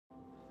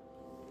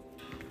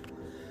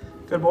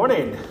Good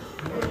morning.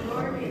 Good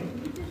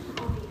morning.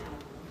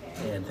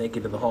 And thank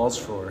you to the Halls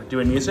for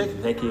doing music.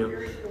 Thank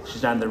you.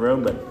 She's not in the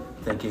room, but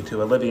thank you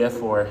to Olivia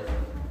for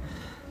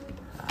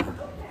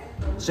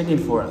singing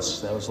for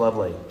us. That was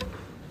lovely.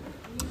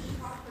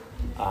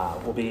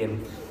 We'll be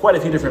in quite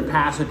a few different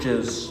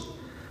passages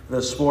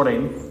this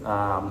morning.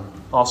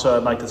 Also,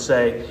 I'd like to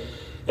say,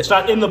 it's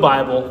not in the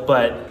Bible,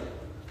 but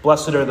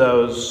blessed are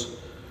those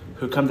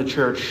who come to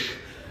church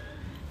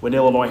when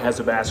Illinois has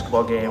a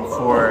basketball game,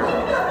 for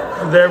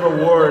their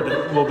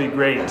reward will be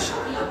great.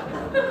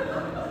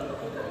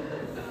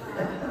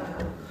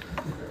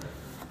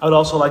 I would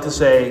also like to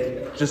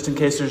say, just in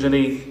case there's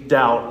any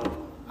doubt,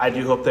 I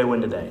do hope they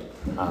win today.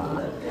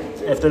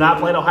 If they're not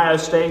playing Ohio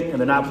State and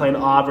they're not playing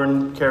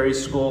Auburn,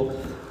 Carey's school,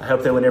 I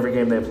hope they win every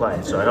game they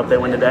play. So I hope they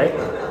win today.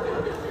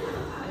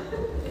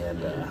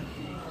 And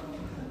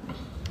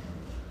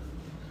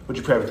would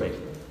you pray with me?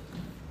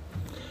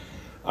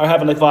 Our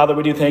Heavenly Father,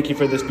 we do thank you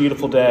for this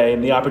beautiful day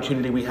and the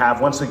opportunity we have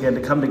once again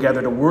to come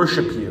together to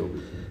worship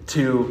you,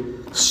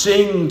 to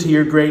sing to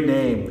your great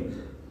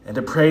name, and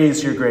to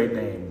praise your great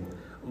name.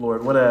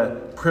 Lord, what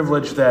a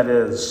privilege that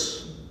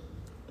is.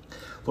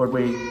 Lord,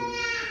 we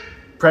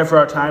pray for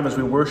our time as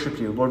we worship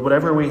you. Lord,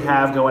 whatever we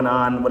have going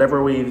on,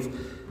 whatever we've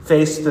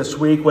faced this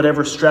week,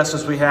 whatever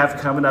stresses we have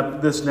coming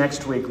up this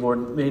next week,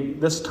 Lord, may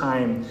this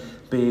time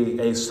be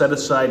a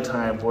set-aside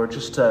time, Lord,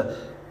 just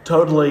to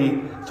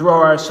totally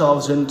throw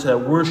ourselves into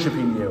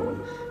worshiping you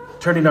and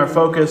turning our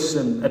focus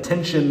and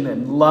attention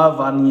and love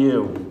on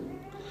you.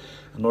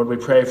 And Lord, we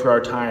pray for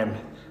our time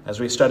as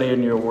we study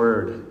in your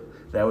word,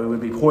 that we would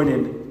be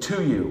pointed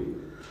to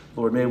you.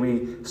 Lord, may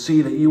we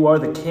see that you are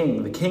the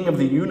King of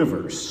the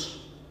universe.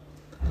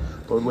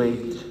 Lord,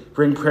 we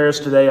bring prayers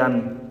today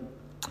on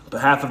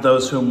behalf of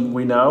those whom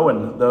we know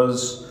and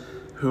those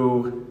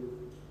who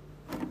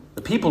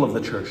the people of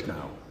the church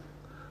know.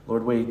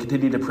 Lord, we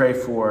continue to pray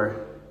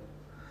for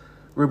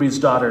Ruby's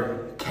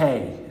daughter,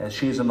 Kay, as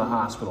she's in the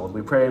hospital.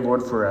 We pray,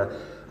 Lord, for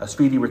a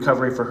speedy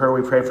recovery for her.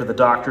 We pray for the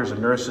doctors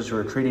and nurses who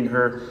are treating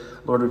her.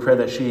 Lord, we pray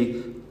that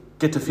she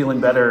get to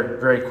feeling better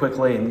very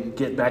quickly and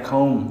get back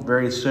home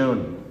very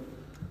soon.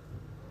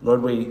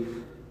 Lord, we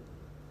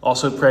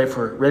also pray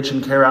for Rich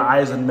and Kara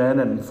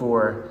Eisenman and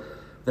for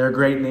their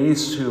great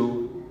niece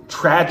who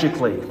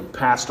tragically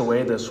passed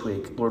away this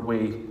week. Lord,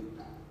 we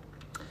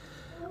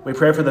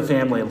pray for the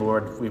family,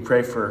 Lord. We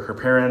pray for her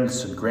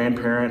parents and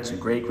grandparents and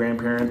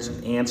great-grandparents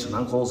and aunts and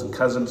uncles and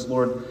cousins,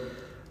 Lord.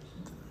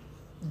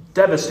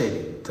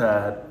 Devastating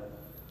to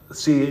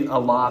see a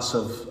loss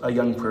of a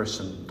young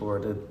person,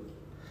 Lord. It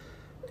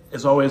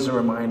is always a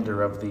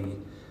reminder of the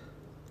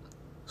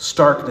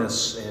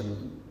starkness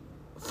and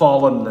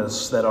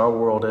fallenness that our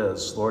world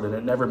is, Lord, and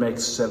it never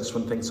makes sense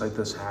when things like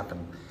this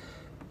happen.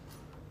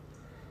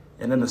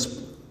 And in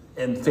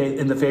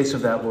the face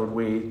of that, Lord,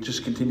 we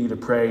just continue to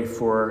pray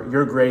for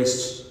your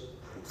grace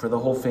for the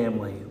whole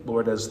family,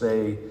 Lord, as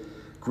they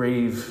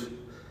grieve,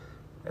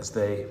 as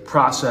they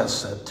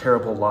process a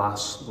terrible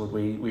loss. Lord,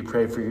 we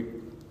pray for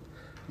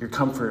your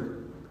comfort.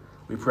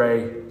 We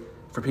pray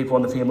for people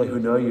in the family who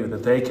know you,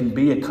 that they can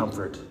be a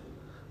comfort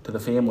to the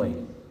family.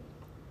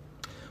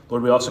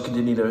 Lord, we also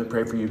continue to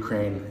pray for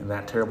Ukraine in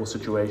that terrible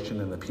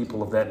situation and the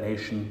people of that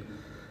nation.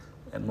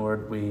 And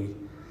Lord, we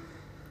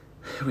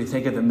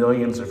think of the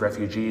millions of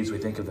refugees. We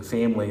think of the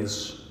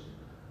families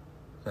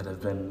that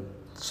have been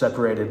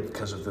separated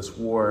because of this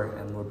war.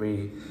 And Lord,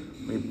 we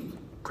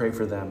pray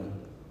for them.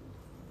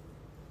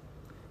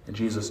 In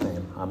Jesus'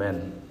 name,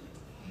 amen.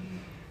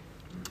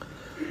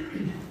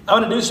 I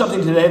want to do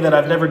something today that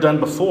I've never done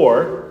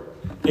before.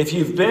 If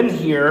you've been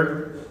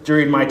here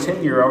during my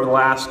tenure over the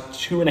last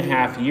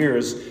 2.5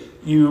 years,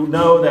 you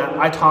know that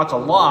I talk a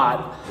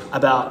lot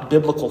about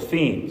biblical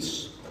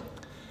themes.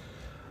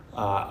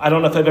 I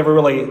don't know if I've ever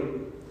really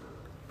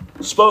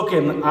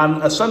spoken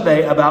on a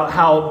Sunday about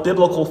how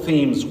biblical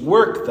themes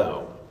work,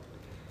 though.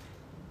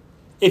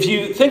 If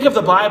you think of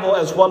the Bible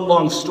as one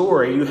long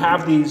story, you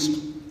have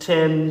these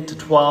 10 to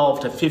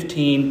 12 to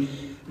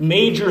 15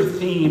 major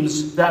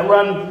themes that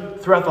run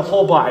throughout the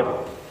whole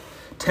Bible.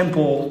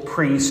 Temple,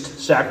 priest,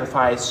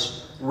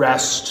 sacrifice,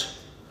 rest,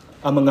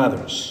 among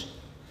others.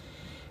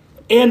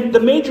 And the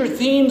major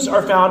themes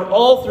are found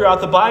all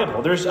throughout the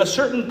Bible. There's a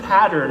certain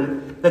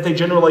pattern that they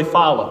generally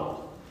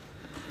follow.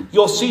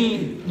 You'll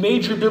see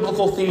major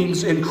biblical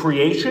themes in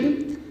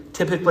creation,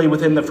 typically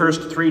within the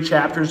first 3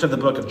 chapters of the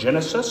book of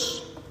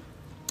Genesis.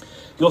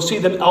 You'll see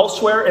them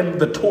elsewhere in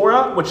the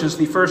Torah, which is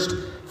the first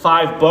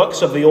 5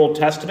 books of the Old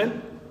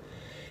Testament.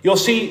 You'll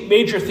see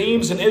major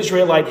themes in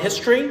Israelite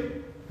history.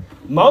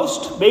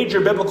 Most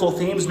major biblical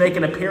themes make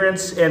an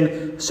appearance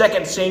in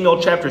 2 Samuel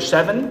chapter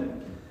 7.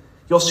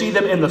 You'll see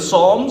them in the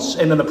Psalms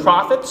and in the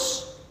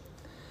prophets.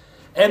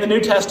 And in the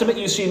New Testament,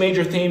 you see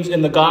major themes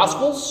in the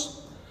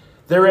Gospels.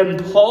 They're in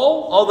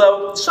Paul,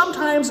 although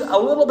sometimes a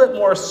little bit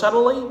more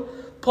subtly.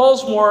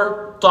 Paul's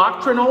more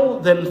doctrinal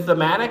than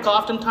thematic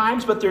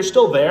oftentimes, but they're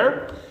still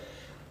there.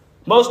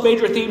 Most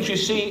major themes you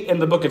see in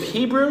the book of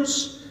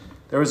Hebrews.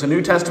 There was a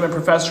New Testament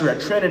professor at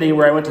Trinity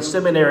where I went to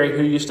seminary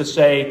who used to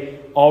say,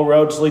 all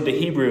roads lead to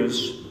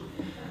Hebrews.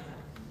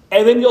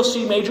 And then you'll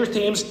see major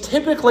themes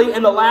typically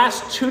in the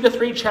last 2 to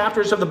 3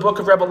 chapters of the book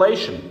of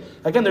Revelation.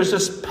 Again, there's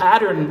this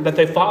pattern that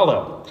they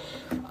follow.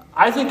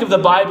 I think of the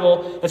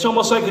Bible, it's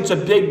almost like it's a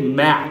big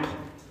map.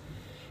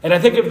 And I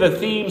think of the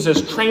themes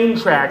as train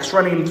tracks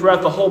running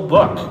throughout the whole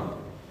book,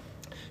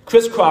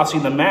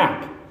 crisscrossing the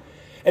map.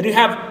 And you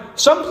have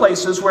some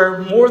places where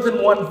more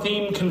than one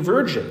theme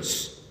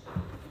converges.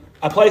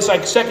 A place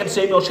like 2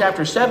 Samuel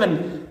chapter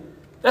 7,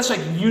 that's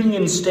like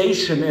Union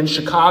Station in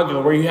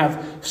Chicago, where you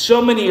have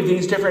so many of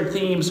these different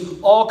themes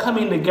all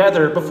coming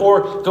together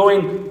before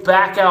going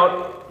back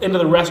out into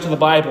the rest of the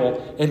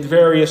Bible in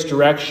various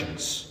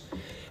directions.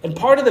 And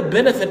part of the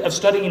benefit of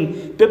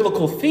studying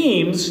biblical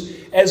themes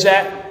is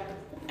that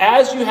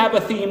as you have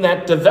a theme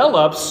that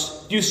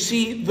develops, you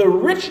see the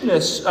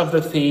richness of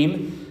the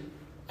theme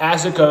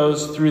as it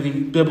goes through the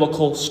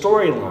biblical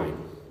storyline.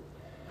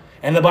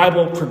 And the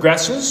Bible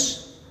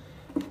progresses,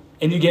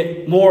 and you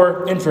get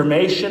more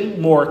information,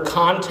 more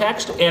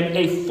context, and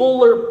a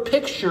fuller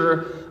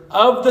picture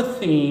of the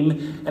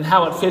theme and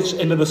how it fits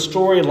into the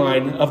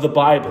storyline of the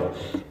Bible.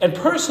 And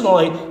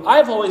personally,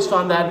 I've always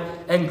found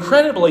that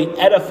incredibly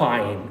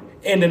edifying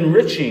and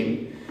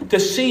enriching to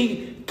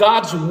see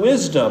God's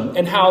wisdom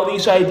and how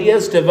these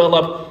ideas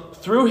develop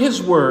through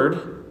His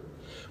Word,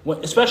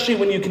 especially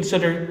when you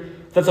consider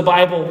that the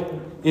Bible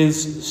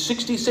is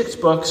 66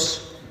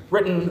 books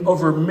written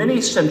over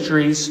many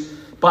centuries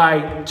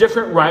by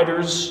different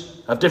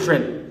writers of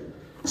different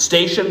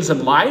stations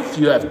in life.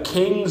 You have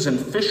kings and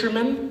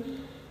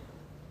fishermen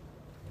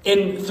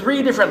in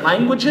 3 different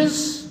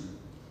languages,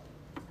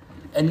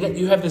 and yet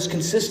you have this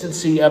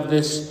consistency of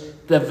this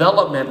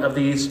development of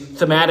these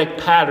thematic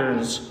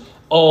patterns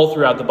all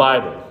throughout the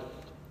Bible.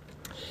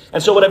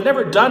 And so what I've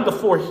never done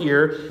before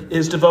here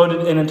is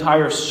devoted an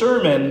entire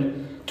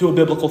sermon to a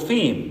biblical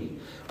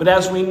theme. But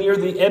as we near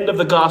the end of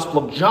the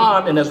Gospel of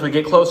John, and as we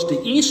get close to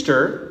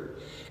Easter,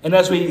 and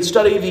as we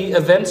study the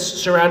events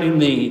surrounding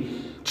the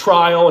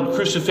trial and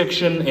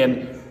crucifixion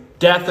and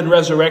death and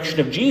resurrection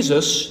of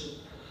Jesus,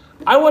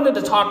 I wanted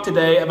to talk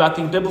today about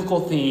the biblical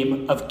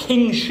theme of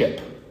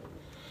kingship.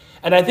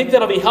 And I think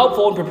that'll be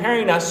helpful in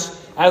preparing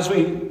us as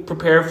we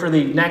prepare for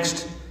the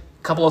next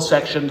couple of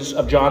sections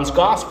of John's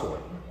Gospel.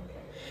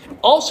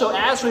 Also,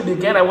 as we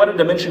begin, I wanted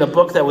to mention a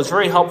book that was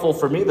very helpful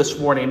for me this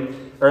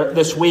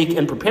week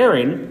in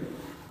preparing.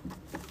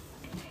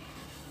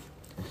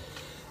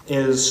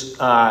 Is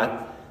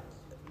a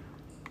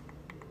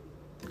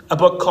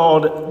book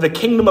called The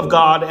Kingdom of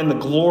God and the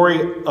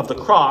Glory of the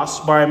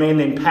Cross by a man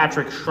named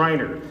Patrick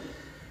Schreiner.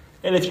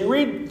 And if you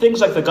read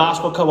things like the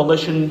Gospel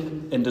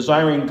Coalition and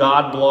Desiring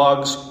God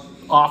blogs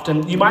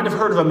often, you might have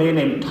heard of a man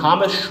named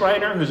Thomas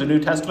Schreiner, who's a New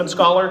Testament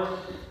scholar.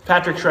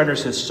 Patrick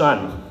Schreiner's his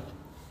son.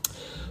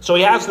 So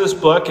he has this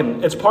book,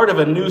 and it's part of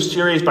a new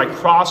series by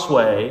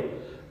Crossway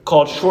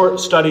called Short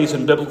Studies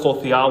in Biblical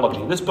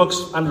Theology. This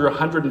book's under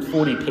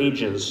 140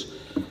 pages,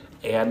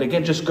 and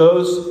again, just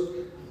goes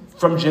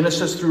from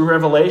Genesis through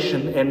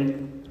Revelation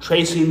and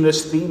tracing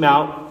this theme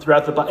out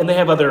throughout the Bible. And they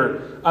have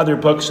other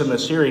books in the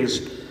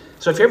series.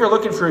 So if you're ever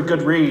looking for a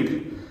good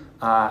read,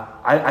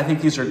 I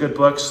think these are good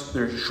books.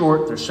 They're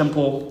short, they're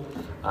simple,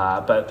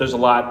 but there's a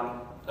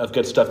lot of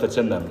good stuff that's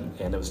in them.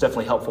 And it was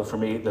definitely helpful for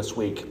me this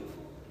week.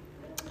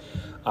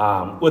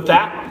 With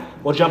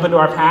that, we'll jump into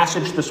our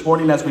passage this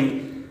morning as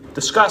we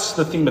discuss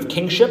the theme of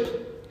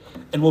kingship.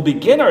 And we'll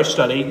begin our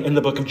study in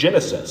the book of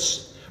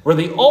Genesis, where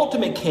the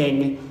ultimate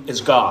king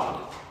is God.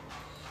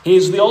 He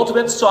is the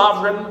ultimate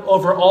sovereign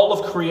over all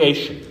of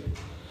creation.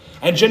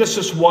 In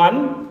Genesis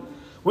 1,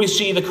 we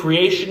see the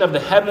creation of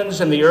the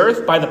heavens and the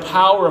earth by the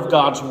power of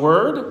God's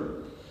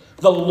word.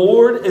 The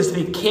Lord is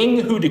the king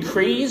who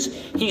decrees.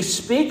 He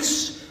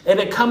speaks, and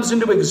it comes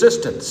into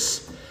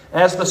existence.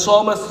 As the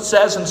psalmist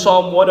says in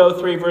Psalm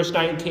 103, verse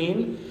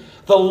 19,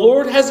 the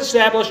Lord has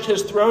established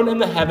his throne in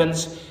the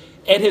heavens,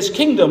 and his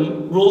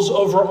kingdom rules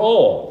over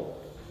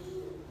all.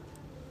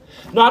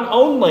 Not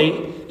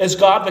only is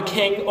God the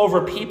king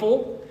over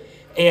people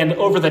and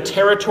over the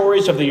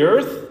territories of the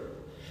earth,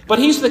 but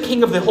he's the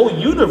king of the whole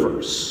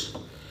universe.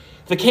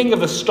 The king of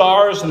the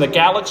stars and the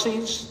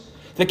galaxies,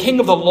 the king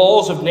of the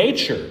laws of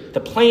nature, the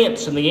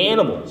plants and the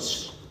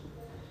animals.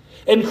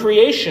 In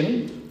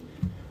creation,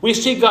 we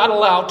see God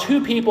allow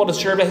 2 people to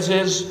serve as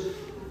his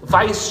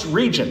vice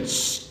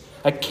regents,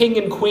 a king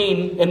and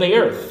queen in the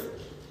earth.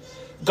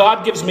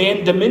 God gives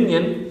man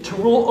dominion to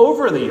rule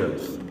over the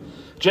earth.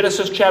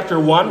 Genesis chapter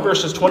 1,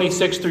 verses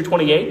 26 through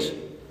 28.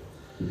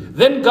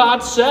 Then God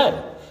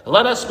said,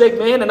 "Let us make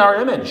man in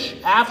our image,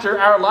 after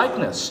our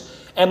likeness,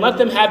 and let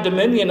them have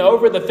dominion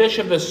over the fish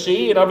of the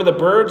sea, and over the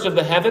birds of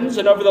the heavens,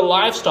 and over the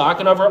livestock,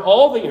 and over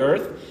all the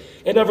earth,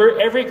 and over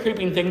every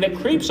creeping thing that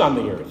creeps on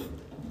the earth."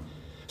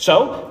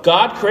 So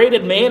God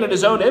created man in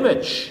his own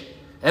image.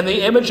 In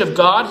the image of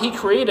God he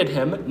created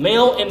him,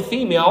 male and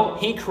female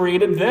he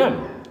created them.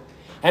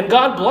 And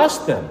God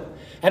blessed them.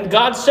 And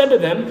God said to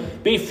them,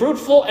 "Be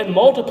fruitful and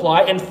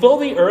multiply, and fill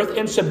the earth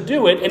and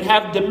subdue it, and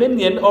have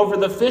dominion over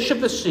the fish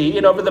of the sea,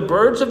 and over the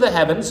birds of the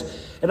heavens,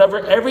 and over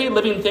every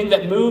living thing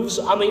that moves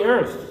on the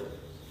earth."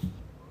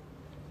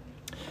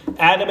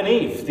 Adam and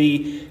Eve,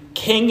 the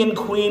king and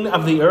queen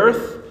of the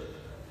earth,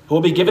 who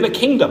will be given a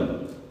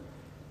kingdom.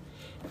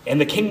 And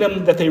the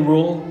kingdom that they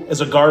rule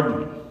is a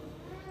garden.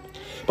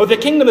 But the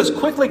kingdom is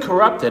quickly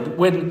corrupted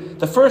when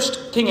the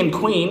first king and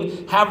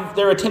queen have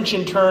their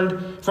attention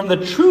turned from the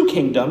true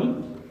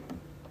kingdom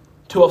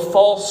to a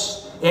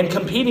false and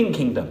competing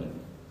kingdom.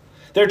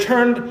 They're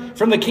turned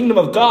from the kingdom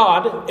of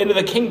God into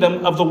the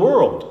kingdom of the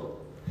world.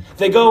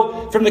 They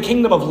go from the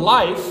kingdom of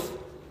life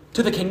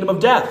to the kingdom of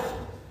death.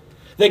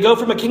 They go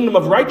from a kingdom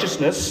of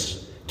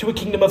righteousness to a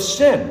kingdom of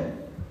sin.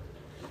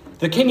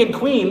 The king and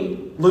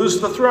queen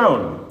lose the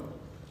throne.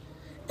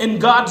 In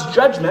God's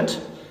judgment,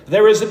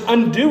 there is an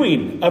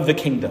undoing of the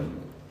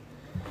kingdom.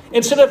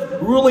 Instead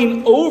of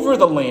ruling over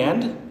the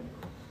land,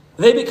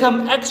 they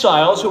become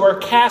exiles who are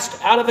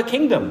cast out of the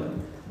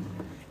kingdom.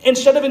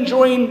 Instead of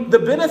enjoying the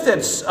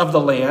benefits of the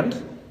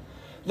land,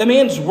 the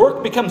man's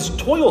work becomes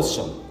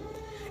toilsome.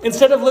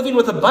 Instead of living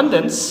with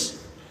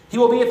abundance, he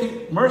will be at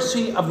the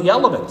mercy of the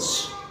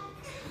elements.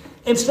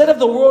 Instead of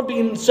the world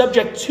being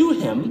subject to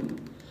him,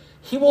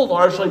 he will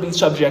largely be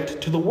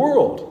subject to the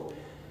world.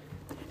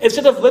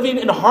 Instead of living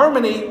in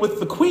harmony with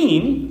the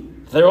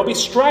queen, there will be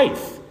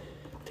strife.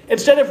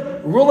 Instead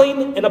of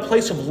ruling in a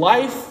place of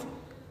life,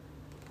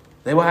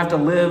 they will have to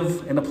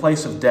live in a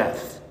place of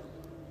death.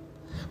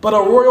 But a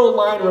royal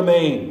line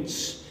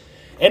remains.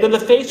 And in the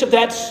face of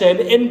that sin,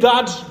 in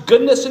God's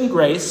goodness and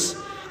grace,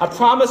 a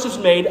promise is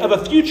made of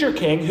a future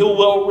king who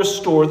will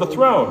restore the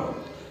throne.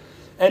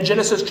 In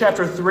Genesis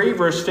chapter 3,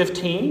 verse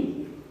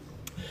 15,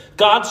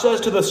 God says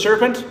to the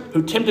serpent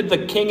who tempted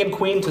the king and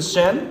queen to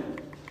sin,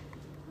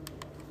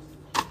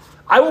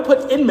 I will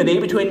put enmity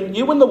between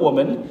you and the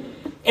woman,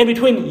 and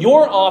between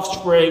your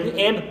offspring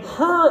and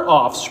her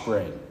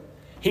offspring.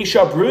 He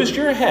shall bruise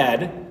your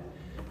head,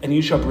 and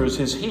you shall bruise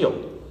his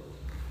heel.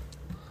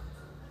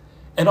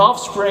 An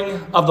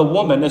offspring of the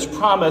woman is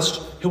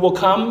promised who will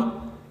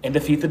come and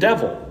defeat the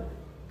devil,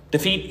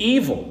 defeat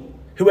evil,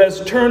 who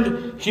has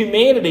turned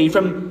humanity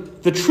from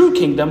the true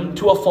kingdom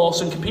to a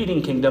false and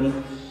competing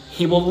kingdom.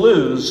 He will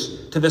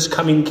lose to this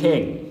coming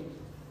king.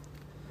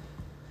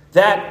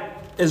 That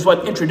is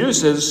what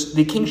introduces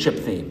the kingship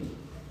theme.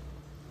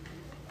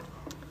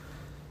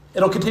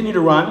 It'll continue to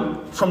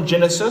run from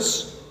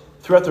Genesis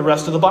throughout the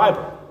rest of the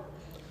Bible.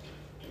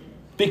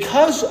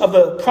 Because of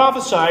the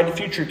prophesied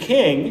future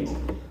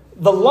king,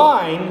 the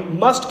line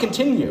must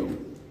continue,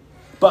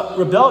 but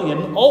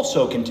rebellion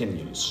also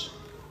continues.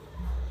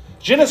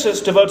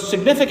 Genesis devotes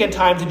significant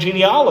time to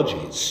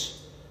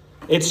genealogies.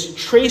 It's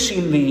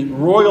tracing the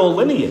royal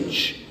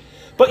lineage.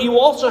 But you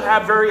also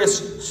have various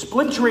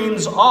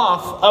splinterings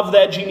off of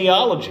that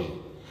genealogy.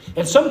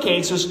 In some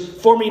cases,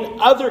 forming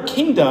other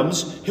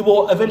kingdoms who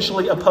will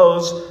eventually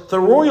oppose the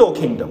royal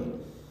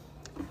kingdom.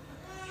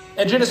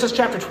 In Genesis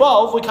chapter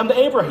 12, we come to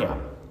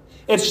Abraham.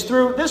 It's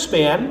through this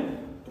man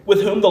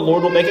with whom the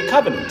Lord will make a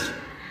covenant.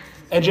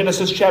 In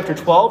Genesis chapter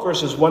 12,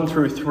 verses 1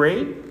 through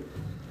 3,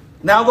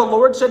 now the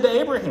Lord said to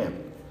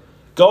Abraham,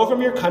 go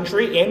from your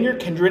country and your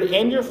kindred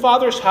and your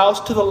father's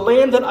house to the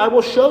land that I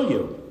will show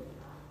you.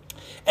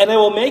 And I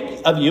will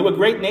make of you a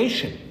great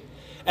nation.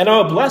 And I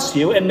will bless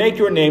you and make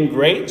your name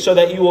great so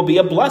that you will be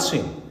a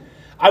blessing.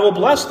 I will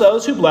bless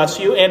those who bless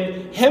you,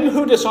 and him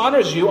who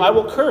dishonors you I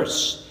will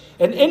curse.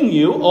 And in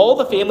you all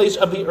the families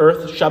of the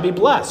earth shall be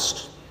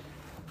blessed.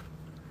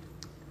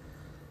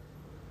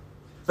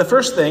 The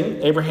first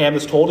thing Abraham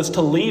is told is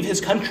to leave his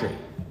country.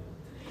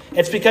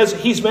 It's because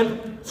he's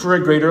meant for a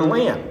greater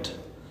land.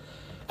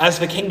 As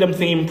the kingdom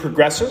theme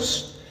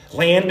progresses,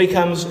 land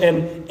becomes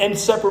an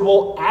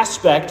inseparable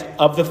aspect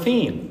of the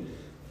theme.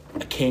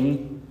 A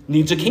king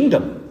needs a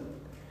kingdom.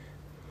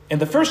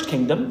 And the first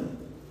kingdom,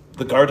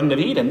 the Garden of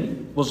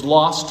Eden, was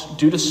lost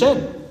due to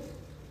sin.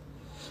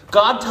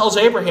 God tells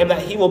Abraham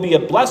that he will be a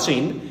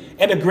blessing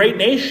and a great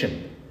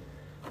nation,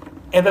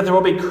 and that there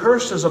will be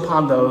curses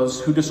upon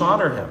those who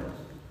dishonor him.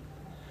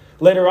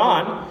 Later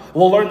on,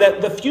 we'll learn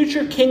that the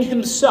future king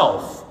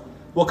himself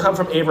will come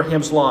from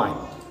Abraham's line.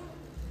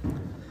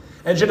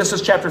 In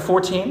Genesis chapter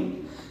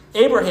 14,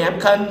 Abraham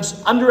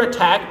comes under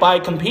attack by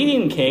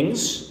competing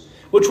kings,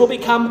 which will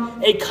become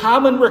a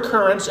common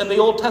recurrence in the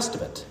Old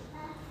Testament.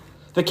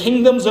 The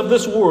kingdoms of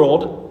this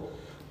world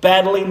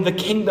battling the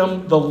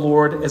kingdom the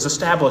Lord is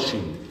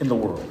establishing in the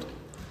world.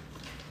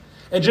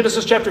 In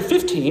Genesis chapter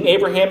 15,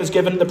 Abraham is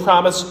given the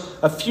promise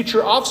of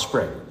future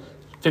offspring.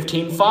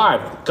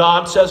 15:5,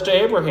 God says to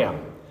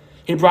Abraham,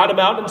 he brought him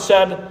out and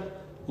said,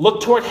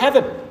 look toward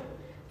heaven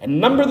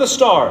and number the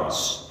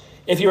stars,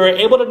 if you are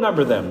able to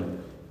number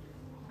them.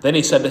 Then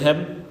he said to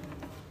him,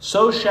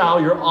 so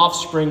shall your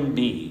offspring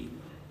be.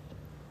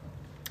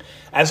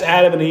 As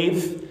Adam and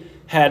Eve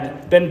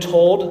had been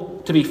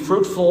told to be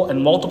fruitful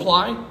and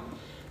multiply,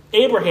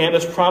 Abraham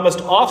is promised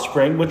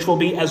offspring which will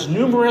be as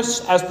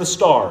numerous as the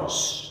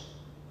stars.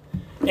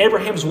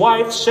 Abraham's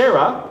wife,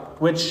 Sarah,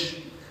 which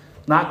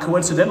not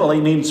coincidentally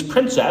means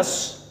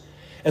princess,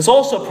 is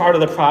also part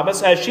of the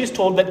promise, as she's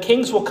told that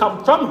kings will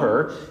come from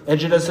her in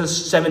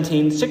Genesis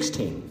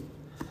 17:16.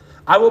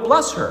 I will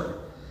bless her,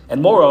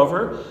 and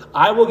moreover,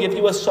 I will give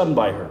you a son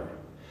by her.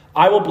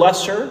 I will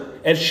bless her,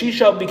 and she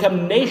shall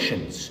become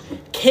nations.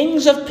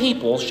 Kings of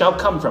peoples shall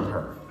come from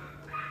her.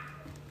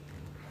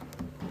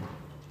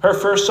 Her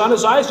first son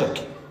is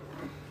Isaac.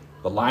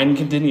 The line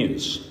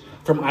continues.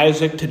 From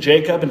Isaac to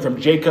Jacob, and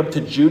from Jacob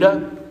to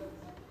Judah.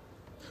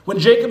 When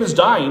Jacob is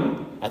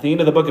dying, at the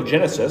end of the book of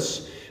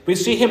Genesis, we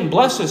see him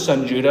bless his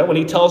son Judah when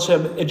he tells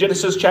him in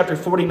Genesis chapter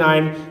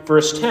 49,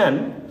 verse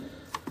 10,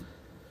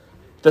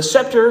 the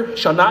scepter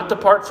shall not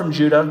depart from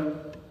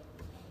Judah,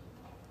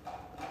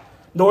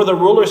 nor the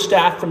ruler's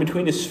staff from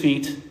between his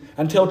feet,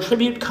 until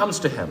tribute comes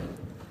to him,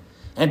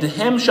 and to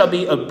him shall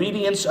be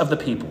obedience of the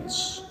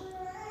peoples.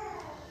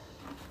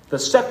 The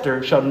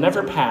scepter shall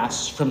never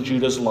pass from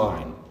Judah's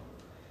line.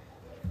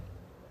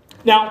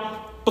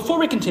 Now, before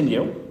we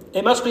continue,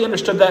 it must be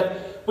understood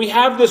that we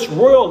have this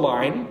royal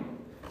line,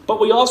 but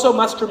we also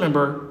must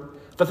remember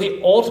that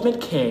the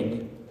ultimate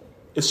king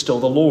is still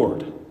the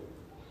Lord.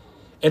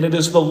 And it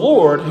is the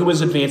Lord who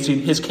is advancing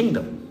his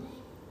kingdom.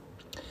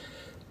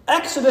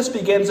 Exodus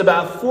begins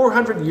about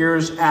 400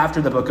 years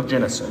after the book of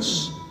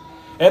Genesis.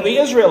 And the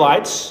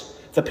Israelites,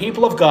 the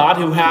people of God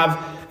who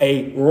have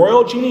a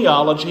royal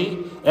genealogy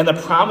and the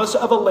promise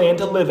of a land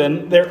to live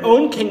in, their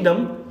own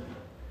kingdom,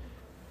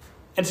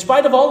 in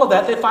spite of all of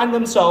that, they find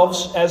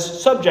themselves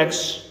as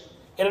subjects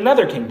in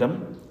another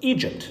kingdom,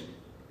 Egypt.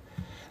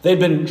 They'd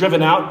been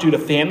driven out due to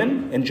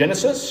famine in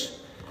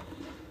Genesis,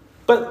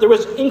 but there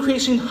was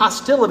increasing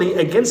hostility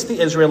against the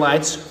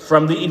Israelites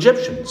from the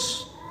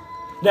Egyptians.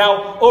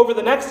 Now, over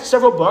the next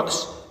several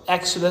books,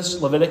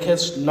 Exodus,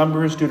 Leviticus,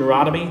 Numbers,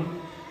 Deuteronomy,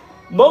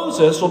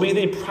 Moses will be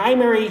the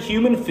primary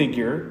human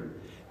figure,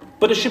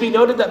 but it should be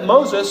noted that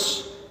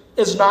Moses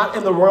is not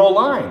in the royal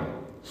line.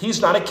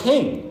 He's not a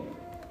king.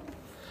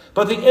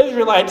 But the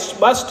Israelites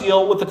must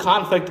deal with the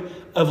conflict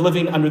of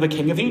living under the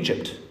king of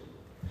Egypt.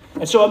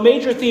 And so a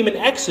major theme in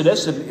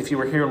Exodus, and if you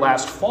were here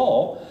last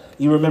fall,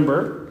 you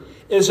remember,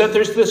 is that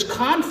there's this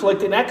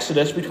conflict in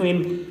Exodus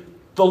between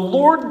the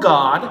Lord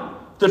God,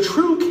 the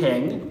true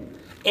king,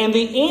 and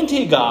the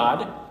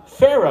anti-God,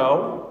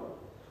 Pharaoh,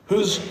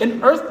 who's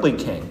an earthly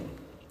king.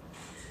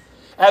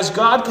 As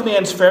God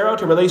commands Pharaoh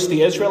to release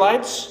the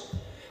Israelites,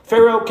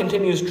 Pharaoh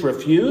continues to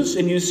refuse,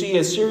 and you see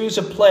a series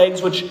of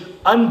plagues which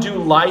undo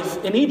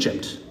life in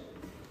Egypt.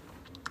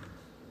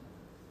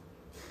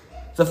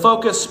 The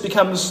focus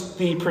becomes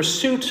the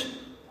pursuit,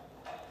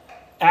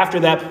 after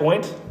that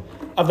point,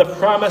 of the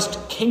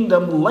promised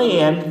kingdom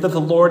land that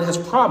the Lord has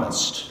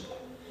promised.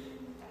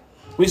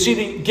 We see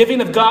the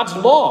giving of God's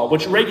law,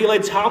 which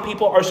regulates how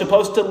people are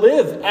supposed to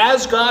live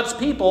as God's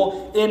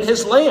people in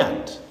his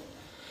land.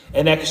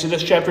 In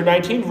Exodus chapter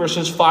 19,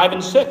 verses 5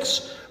 and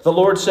 6, the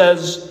Lord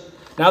says,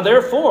 "Now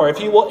therefore,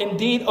 if you will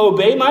indeed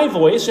obey my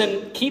voice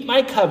and keep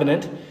my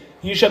covenant,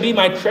 you shall be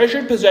my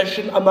treasured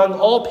possession among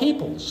all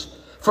peoples.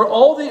 For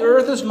all the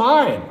earth is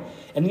mine,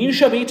 and you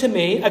shall be to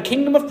me a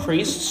kingdom of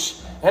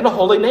priests and a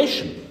holy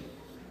nation."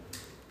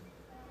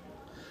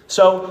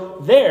 So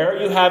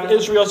there you have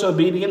Israel's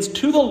obedience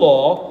to the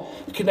law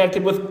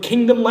connected with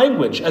kingdom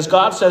language, as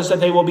God says that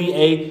they will be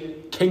a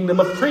kingdom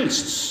of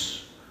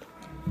priests.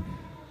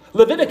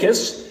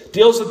 Leviticus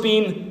deals with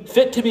being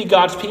fit to be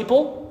God's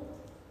people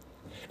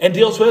and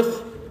deals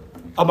with,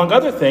 among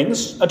other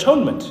things,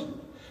 atonement.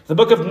 The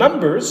book of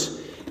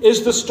Numbers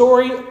is the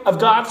story of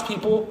God's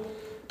people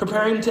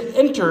preparing to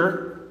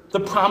enter the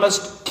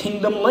promised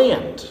kingdom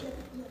land.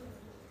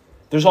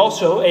 There's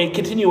also a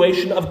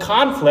continuation of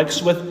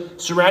conflicts with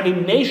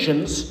surrounding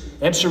nations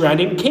and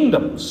surrounding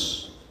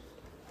kingdoms.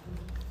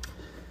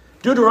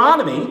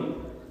 Deuteronomy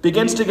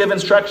begins to give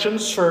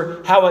instructions for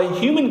how a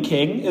human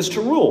king is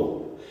to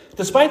rule,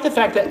 despite the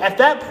fact that at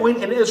that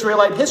point in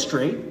Israelite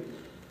history,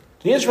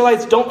 the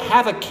Israelites don't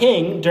have a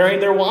king during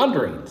their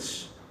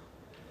wanderings.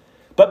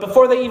 But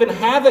before they even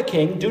have a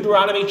king,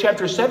 Deuteronomy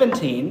chapter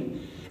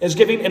 17 is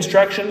giving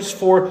instructions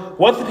for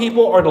what the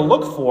people are to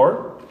look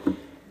for,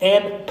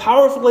 and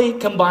powerfully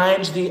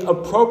combines the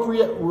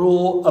appropriate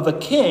rule of a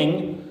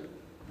king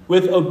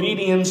with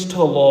obedience to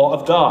the law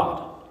of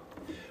God.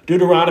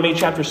 Deuteronomy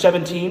chapter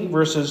 17,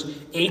 verses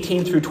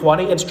 18 through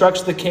 20,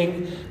 instructs the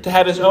king to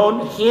have his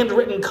own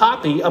handwritten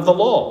copy of the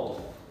law.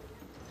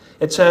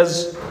 It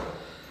says,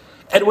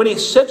 "And when he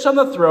sits on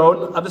the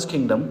throne of his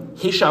kingdom,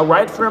 he shall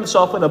write for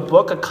himself in a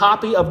book a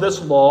copy of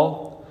this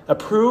law,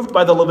 approved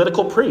by the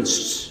Levitical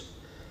priests.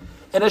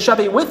 And it shall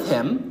be with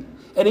him,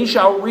 and he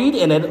shall read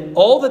in it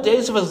all the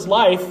days of his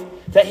life,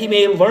 that he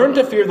may learn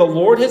to fear the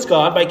Lord his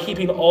God by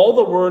keeping all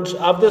the words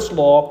of this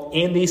law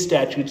and these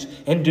statutes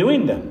and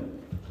doing them.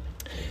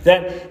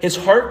 That his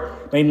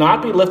heart may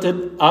not be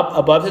lifted up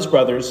above his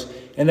brothers,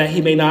 and that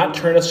he may not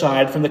turn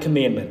aside from the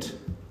commandment,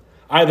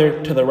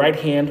 either to the right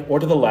hand or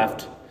to the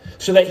left,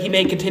 so that he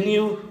may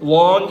continue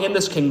long in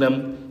this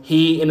kingdom,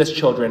 he and his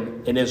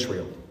children in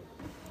Israel."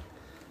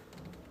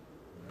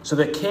 So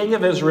the king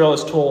of Israel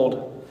is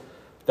told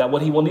that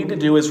what he will need to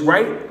do is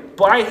write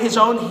by his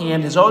own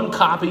hand, his own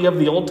copy of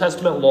the Old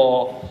Testament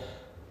law,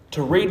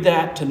 to read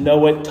that, to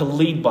know it, to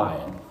lead by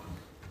it.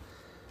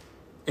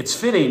 It's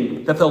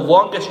fitting that the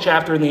longest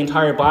chapter in the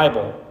entire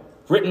Bible,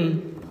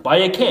 written by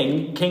a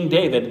king, King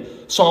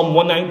David, Psalm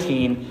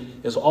 119,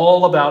 is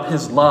all about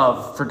his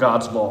love for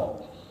God's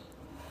law.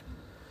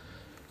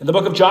 In the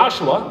book of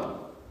Joshua,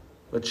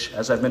 which,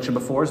 as I've mentioned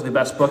before, is the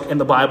best book in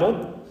the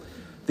Bible,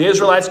 the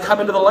Israelites come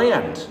into the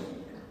land.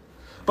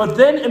 But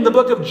then in the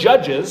book of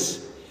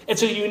Judges,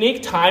 it's a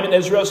unique time in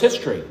Israel's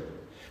history.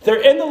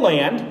 They're in the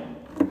land,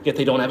 yet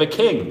they don't have a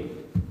king.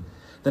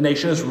 The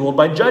nation is ruled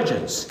by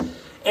judges.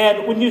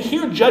 And when you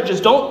hear judges,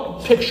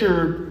 don't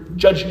picture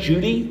Judge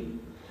Judy.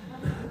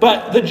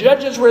 But the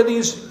judges were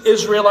these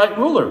Israelite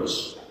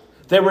rulers.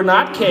 They were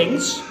not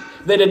kings.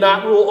 They did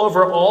not rule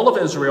over all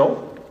of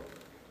Israel.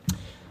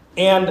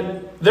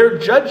 And their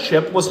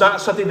judgeship was not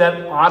something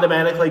that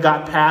automatically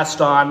got passed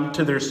on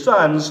to their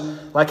sons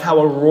like how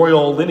a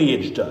royal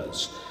lineage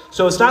does.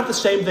 So it's not the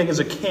same thing as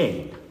a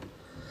king.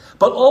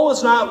 But all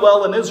is not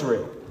well in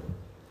Israel.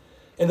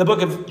 In the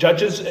book of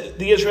Judges,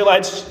 the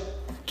Israelites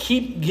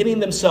keep getting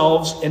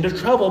themselves into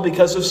trouble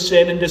because of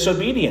sin and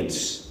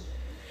disobedience.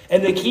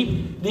 And they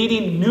keep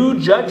needing new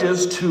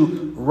judges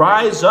to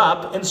rise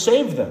up and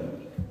save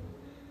them.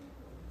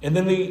 And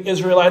then the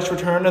Israelites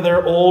return to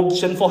their old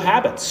sinful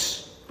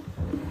habits.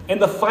 In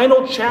the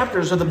final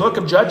chapters of the book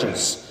of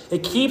Judges,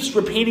 it keeps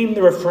repeating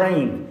the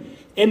refrain.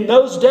 In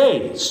those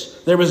days,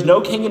 there was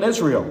no king in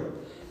Israel.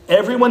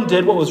 Everyone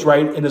did what was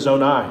right in his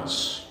own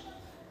eyes.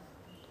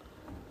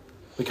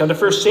 We come to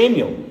 1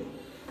 Samuel.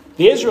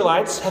 The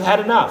Israelites have had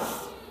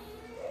enough.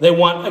 They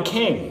want a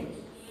king.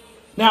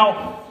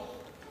 Now,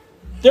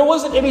 there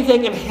wasn't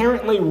anything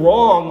inherently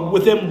wrong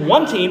with them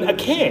wanting a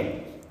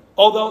king,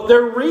 although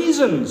their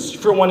reasons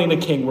for wanting a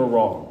king were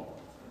wrong.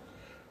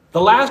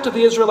 The last of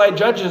the Israelite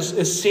judges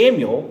is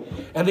Samuel,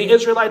 and the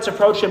Israelites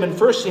approach him in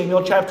 1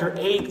 Samuel chapter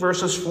 8,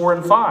 verses 4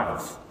 and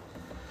 5.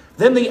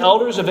 Then the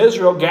elders of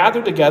Israel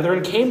gathered together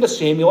and came to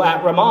Samuel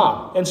at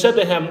Ramah and said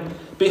to him,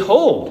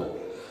 "Behold,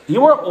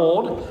 you are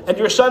old, and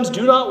your sons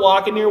do not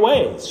walk in your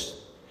ways.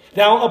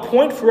 Now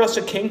appoint for us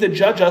a king to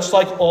judge us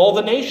like all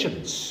the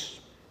nations."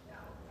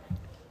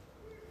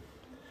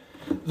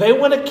 They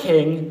want a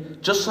king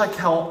just like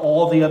how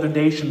all the other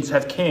nations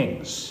have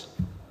kings.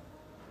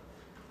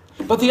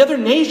 But the other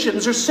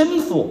nations are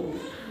sinful.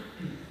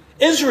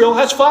 Israel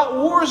has fought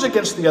wars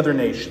against the other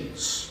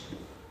nations.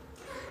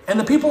 And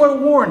the people are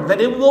warned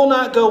that it will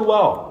not go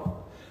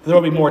well. There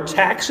will be more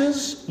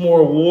taxes,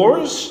 more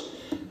wars,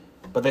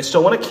 but they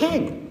still want a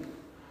king.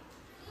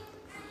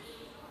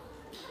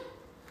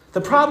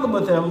 The problem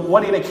with them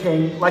wanting a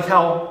king, like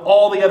how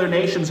all the other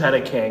nations had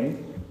a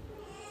king,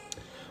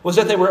 was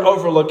that they were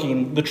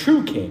overlooking the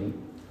true king,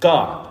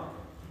 God.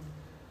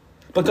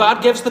 But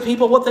God gives the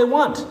people what they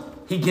want.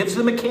 He gives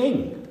them a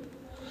king.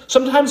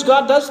 Sometimes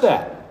God does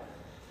that.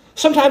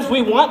 Sometimes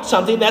we want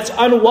something that's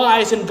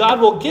unwise and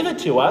God will give it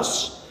to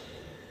us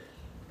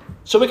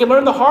so we can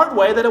learn the hard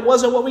way that it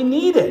wasn't what we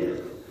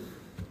needed.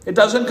 It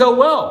doesn't go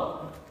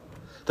well.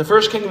 The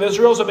first king of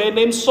Israel is a man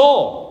named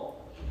Saul.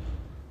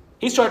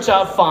 He starts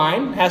out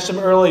fine, has some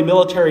early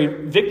military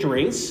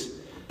victories,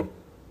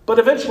 but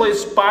eventually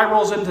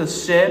spirals into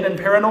sin and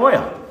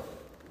paranoia.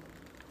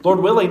 Lord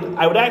willing,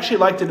 I would actually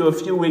like to do a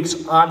few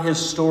weeks on his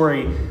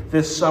story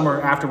this summer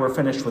after we're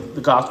finished with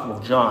the Gospel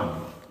of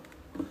John.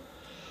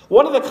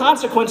 One of the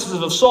consequences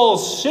of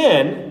Saul's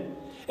sin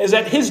is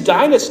that his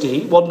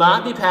dynasty will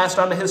not be passed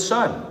on to his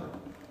son.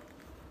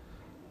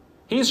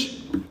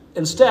 He's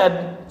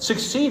instead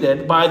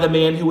succeeded by the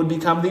man who would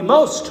become the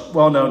most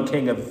well-known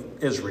king of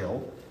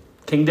Israel,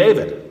 King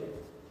David.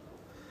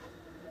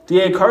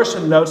 D.A.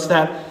 Carson notes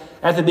that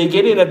at the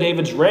beginning of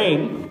David's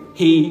reign,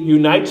 he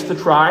unites the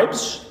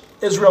tribes.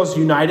 Israel's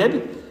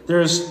united.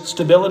 There's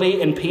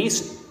stability and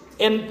peace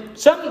and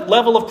some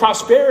level of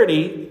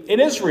prosperity in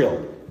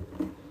Israel.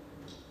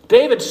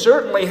 David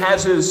certainly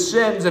has his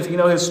sins, if you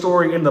know his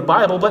story in the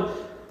Bible, but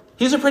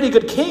he's a pretty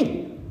good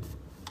king.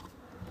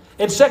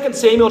 In 2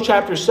 Samuel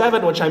chapter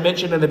 7, which I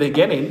mentioned in the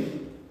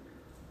beginning,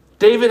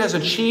 David has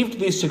achieved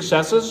these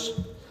successes,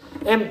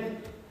 and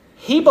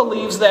he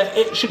believes that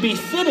it should be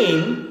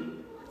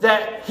fitting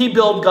that he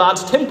build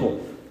God's temple.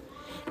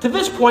 To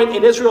this point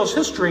in Israel's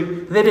history,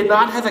 they did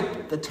not have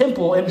a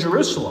temple in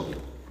Jerusalem.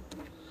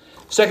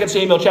 2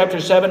 Samuel chapter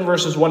 7,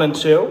 verses 1 and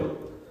 2.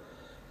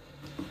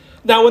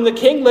 Now when the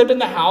king lived in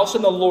the house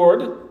and the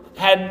Lord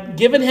had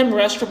given him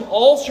rest from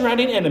all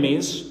surrounding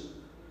enemies,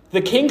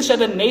 the king said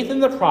to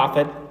Nathan the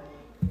prophet,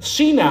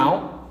 "See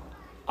now,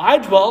 I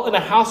dwell in a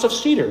house of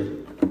cedar,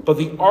 but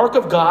the ark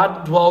of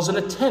God dwells in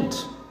a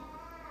tent."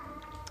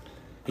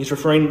 He's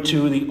referring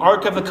to the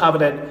Ark of the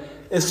Covenant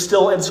is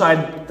still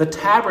inside the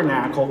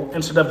tabernacle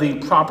instead of the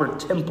proper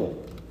temple.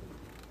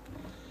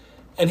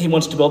 And he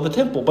wants to build the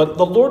temple, but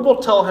the Lord will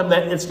tell him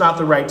that it's not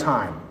the right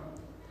time.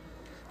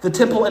 The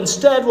temple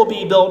instead will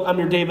be built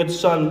under David's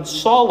son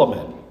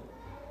Solomon.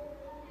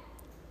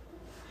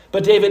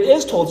 But David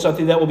is told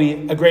something that will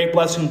be a great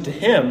blessing to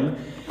him,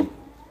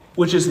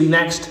 which is the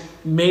next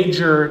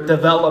major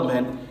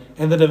development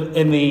in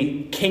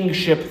the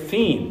kingship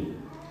theme.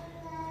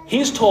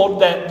 He's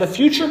told that the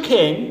future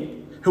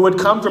king, who would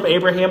come from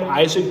Abraham,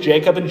 Isaac,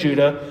 Jacob, and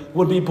Judah,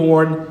 would be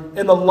born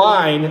in the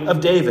line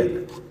of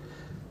David.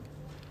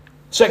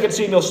 2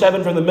 Samuel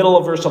 7 from the middle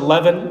of verse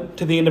 11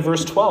 to the end of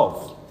verse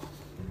 12.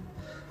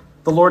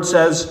 The Lord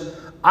says,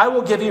 I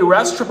will give you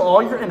rest from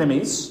all your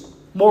enemies.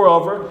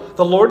 Moreover,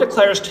 the Lord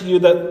declares to you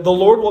that the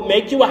Lord will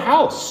make you a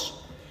house.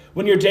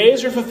 When your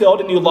days are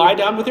fulfilled and you lie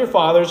down with your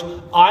fathers,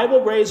 I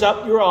will raise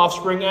up your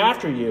offspring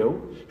after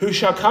you, who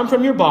shall come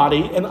from your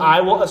body, and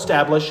I will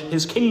establish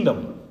his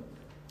kingdom.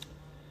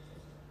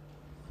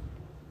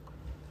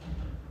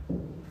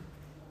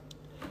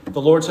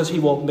 The Lord says he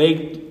will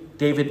make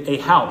David a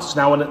house.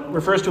 Now, when it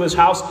refers to his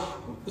house,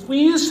 we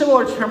use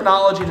similar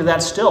terminology to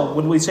that still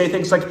when we say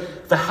things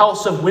like the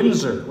House of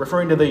Windsor,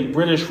 referring to the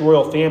British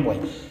royal family.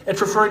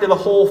 It's referring to the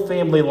whole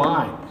family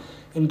line.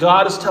 And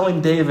God is telling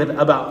David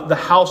about the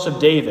house of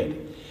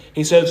David.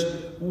 He says,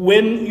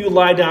 when you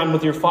lie down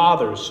with your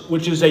fathers,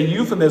 which is a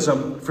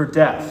euphemism for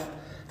death,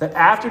 that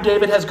after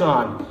David has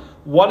gone,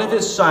 one of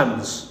his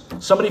sons,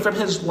 somebody from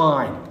his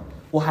line,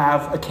 will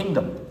have a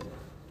kingdom.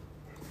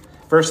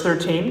 Verse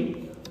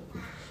 13,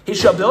 he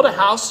shall build a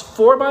house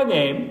for my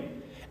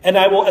name, and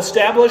I will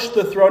establish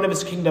the throne of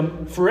his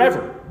kingdom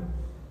forever.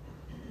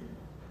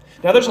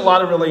 Now, there's a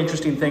lot of really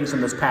interesting things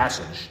in this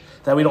passage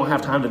that we don't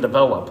have time to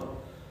develop.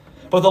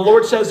 But the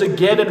Lord says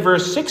again in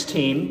verse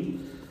 16,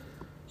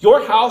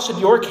 your house and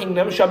your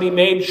kingdom shall be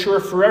made sure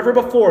forever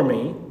before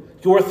me.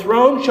 Your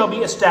throne shall be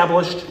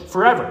established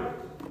forever.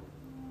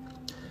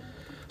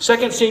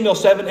 2 Samuel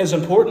 7 is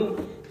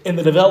important in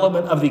the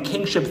development of the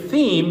kingship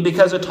theme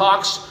because it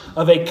talks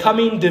of a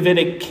coming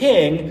Davidic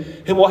king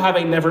who will have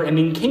a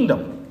never-ending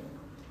kingdom.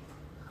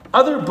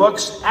 Other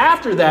books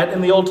after that in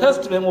the Old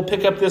Testament will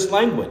pick up this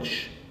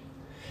language.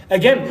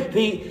 Again,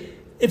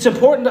 it's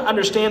important to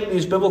understand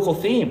these biblical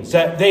themes,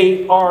 that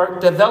they are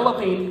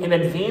developing and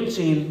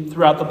advancing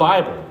throughout the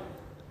Bible.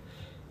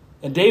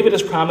 And David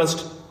is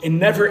promised a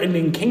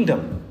never-ending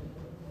kingdom.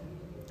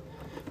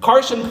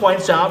 Carson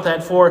points out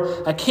that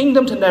for a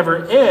kingdom to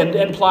never end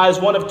implies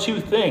one of two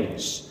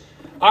things.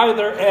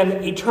 Either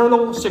an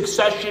eternal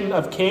succession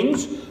of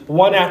kings,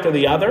 one after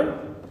the other,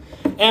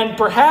 and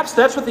perhaps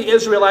that's what the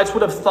Israelites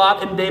would have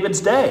thought in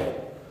David's day.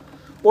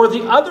 Or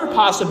the other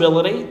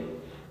possibility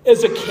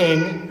is a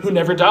king who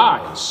never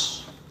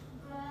dies.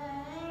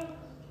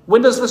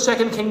 When does the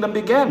second kingdom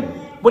begin?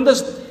 When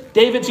does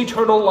David's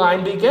eternal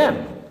line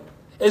begin?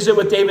 Is it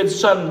with David's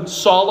son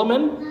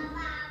Solomon,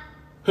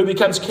 who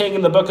becomes king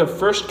in the book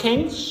of 1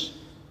 Kings?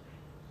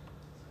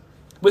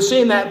 We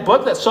see in that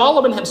book that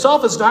Solomon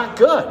himself is not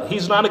good.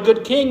 He's not a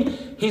good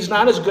king. He's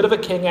not as good of a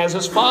king as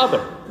his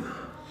father.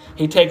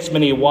 He takes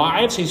many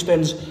wives. He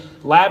spends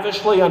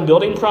lavishly on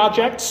building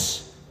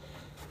projects.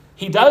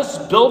 He does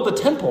build the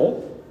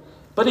temple,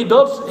 but he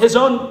builds his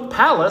own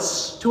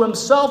palace to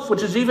himself,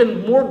 which is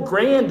even more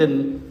grand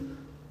and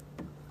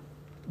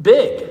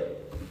big.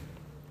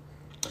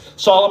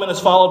 Solomon is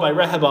followed by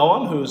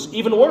Rehoboam, who's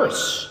even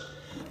worse.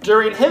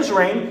 During his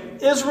reign,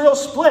 Israel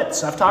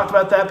splits. I've talked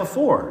about that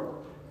before.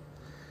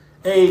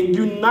 A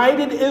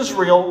united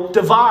Israel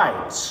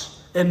divides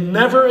and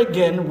never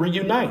again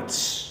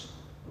reunites.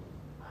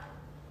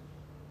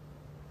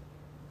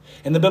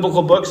 In the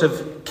biblical books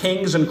of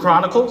Kings and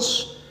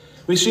Chronicles,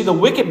 we see the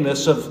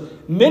wickedness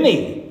of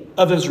many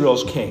of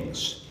Israel's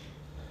kings.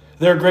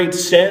 Their great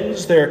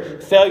sins,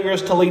 their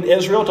failures to lead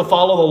Israel to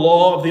follow the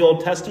law of the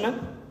Old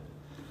Testament.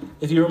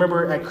 If you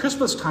remember at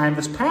Christmas time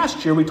this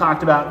past year, we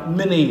talked about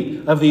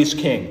many of these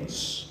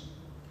kings.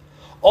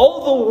 All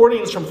of the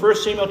warnings from 1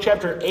 Samuel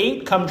chapter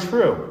 8 come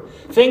true.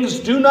 Things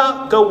do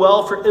not go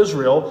well for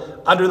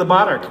Israel under the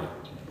monarchy.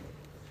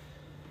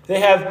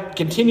 They have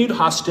continued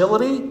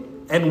hostility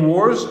and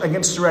wars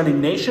against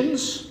surrounding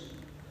nations.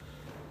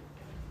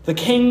 The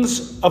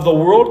kings of the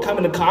world come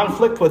into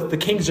conflict with the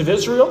kings of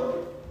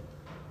Israel.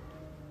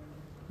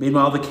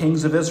 Meanwhile, the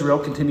kings of Israel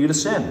continue to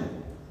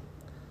sin.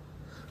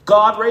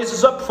 God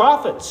raises up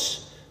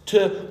prophets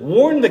to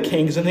warn the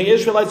kings and the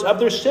Israelites of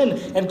their sin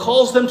and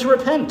calls them to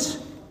repent.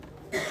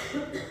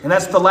 And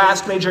that's the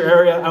last major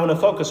area I want to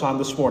focus on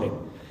this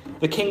morning.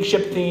 The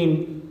kingship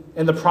theme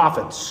and the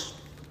prophets.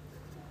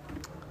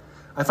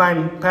 I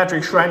find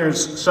Patrick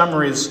Schreiner's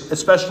summaries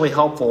especially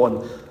helpful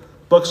in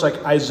books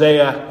like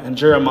Isaiah and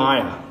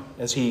Jeremiah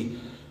as he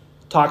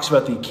talks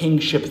about the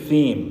kingship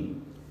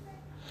theme.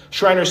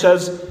 Schreiner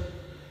says,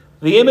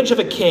 the image of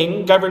a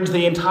king governs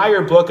the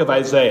entire book of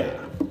Isaiah.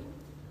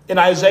 In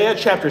Isaiah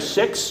chapter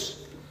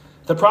 6,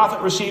 the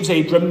prophet receives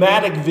a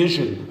dramatic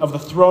vision of the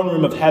throne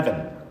room of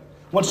heaven.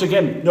 Once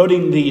again,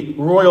 noting the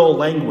royal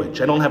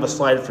language. I don't have a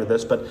slide for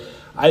this, but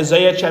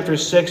Isaiah chapter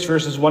 6,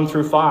 verses 1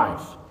 through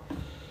 5.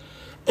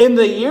 In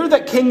the year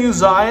that King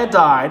Uzziah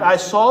died, I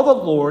saw the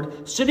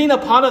Lord sitting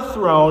upon a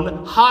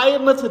throne, high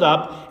and lifted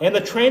up, and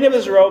the train of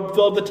his robe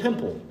filled the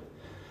temple.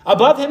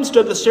 Above him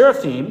stood the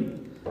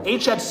seraphim.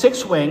 Each had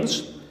 6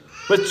 wings.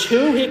 With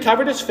 2 he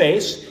covered his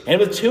face,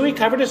 and with 2 he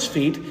covered his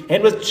feet,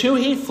 and with 2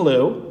 he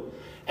flew.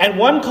 And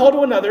one called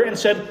to another and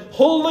said,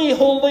 Holy,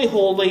 holy,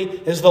 holy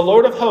is the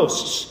Lord of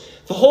hosts.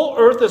 The whole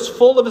earth is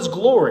full of his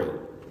glory.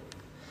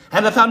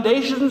 And the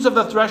foundations of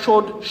the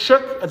threshold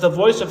shook at the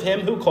voice of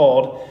him who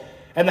called,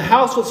 and the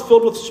house was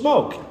filled with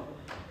smoke.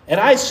 And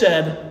I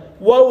said,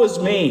 Woe is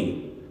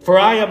me, for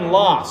I am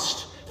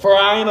lost, for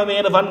I am a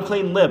man of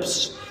unclean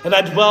lips, and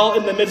I dwell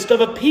in the midst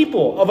of a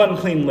people of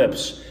unclean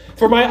lips.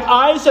 For my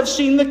eyes have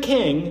seen the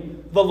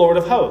King, the Lord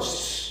of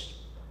hosts.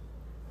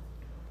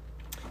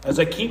 As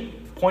I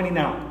keep pointing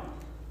out,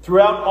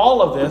 throughout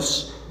all of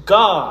this,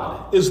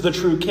 God is the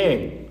true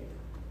King.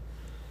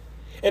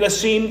 In a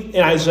scene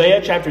in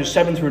Isaiah chapters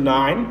 7 through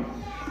 9,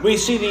 we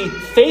see the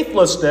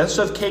faithlessness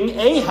of King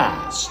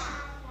Ahaz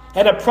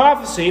and a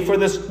prophecy for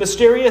this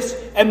mysterious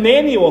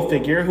Emmanuel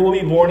figure who will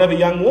be born of a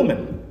young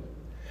woman.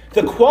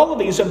 The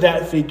qualities of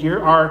that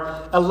figure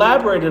are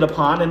elaborated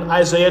upon in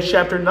Isaiah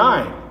chapter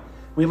 9.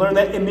 We learn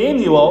that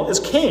Emmanuel is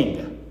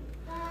king.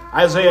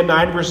 Isaiah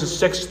 9 verses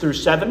 6 through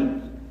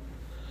 7.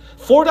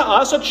 For to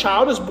us a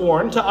child is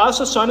born, to us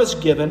a son is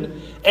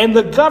given, and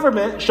the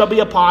government shall be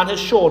upon his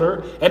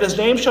shoulder, and his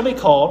name shall be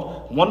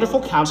called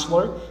Wonderful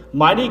Counselor,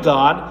 Mighty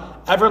God,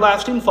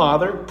 Everlasting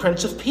Father,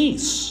 Prince of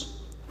Peace.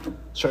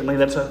 Certainly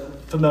that's a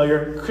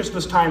familiar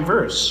Christmas time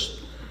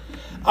verse.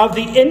 Of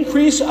the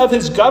increase of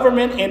his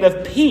government and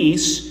of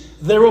peace,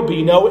 there will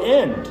be no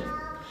end.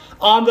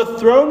 On the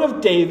throne of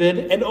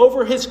David and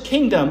over his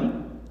kingdom,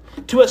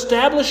 to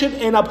establish it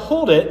and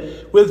uphold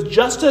it with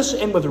justice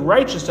and with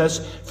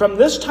righteousness from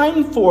this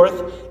time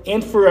forth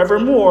and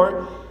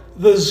forevermore,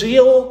 the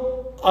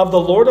zeal of the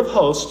Lord of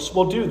hosts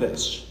will do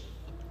this.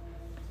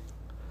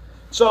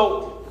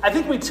 So I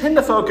think we tend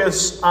to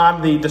focus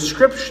on the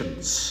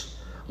descriptions.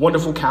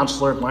 Wonderful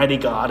Counselor, Mighty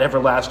God,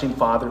 Everlasting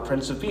Father,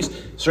 Prince of Peace.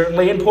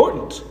 Certainly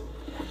important.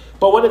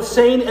 But what it's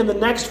saying in the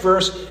next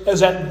verse is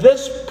that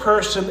this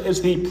person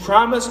is the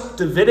promised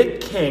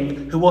Davidic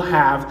king who will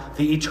have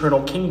the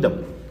eternal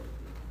kingdom.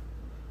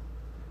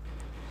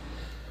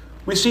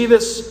 We see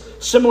this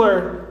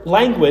similar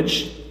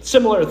language,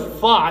 similar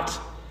thought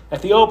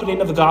at the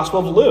opening of the Gospel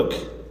of Luke.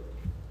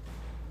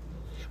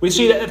 We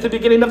see that at the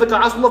beginning of the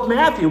Gospel of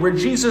Matthew, where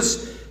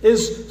Jesus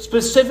is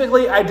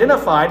specifically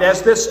identified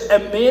as this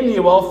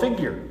Emmanuel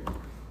figure.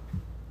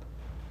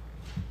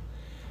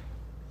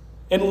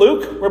 In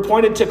Luke, we're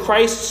pointed to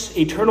Christ's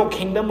eternal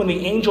kingdom when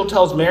the angel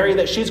tells Mary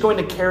that she's going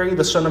to carry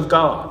the Son of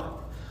God.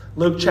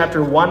 Luke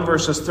chapter 1,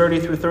 verses 30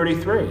 through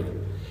 33.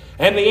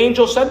 And the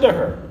angel said to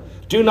her,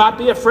 "Do not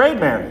be afraid,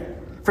 Mary,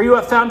 for you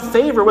have found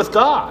favor with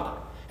God.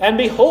 And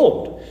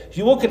behold,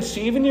 you will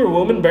conceive in your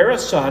womb and bear a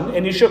son,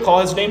 and you shall call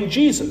his name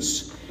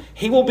Jesus.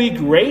 He will be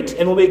great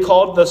and will be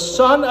called the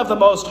Son of the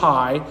Most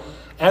High,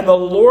 and the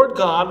Lord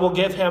God will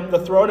give him the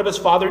throne of his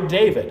father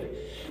David.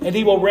 And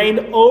he will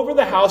reign over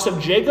the house of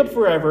Jacob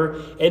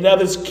forever, and of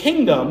his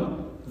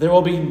kingdom there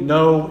will be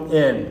no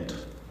end."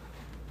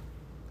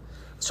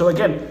 So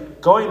again,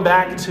 going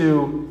back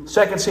to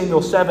 2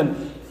 Samuel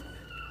 7,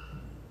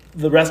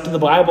 the rest of the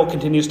Bible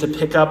continues to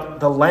pick up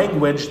the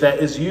language that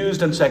is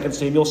used in 2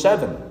 Samuel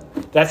 7.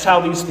 That's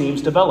how these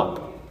themes develop.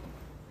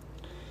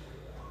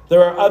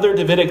 There are other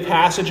Davidic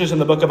passages in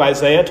the book of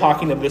Isaiah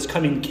talking of this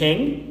coming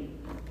king.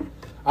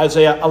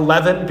 Isaiah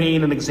 11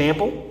 being an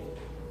example.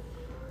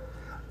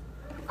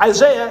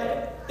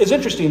 Isaiah is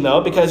interesting,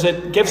 though, because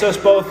it gives us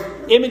both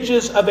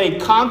images of a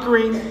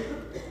conquering,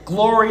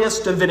 glorious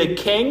Davidic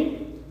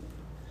king.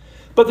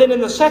 But then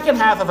in the second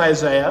half of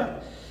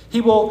Isaiah,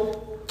 he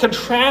will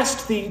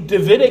contrast the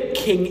Davidic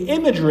king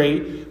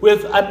imagery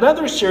with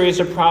another series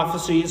of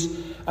prophecies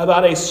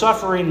about a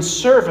suffering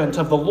servant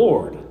of the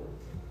Lord.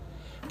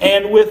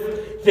 And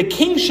with the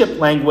kingship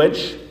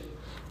language,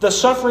 the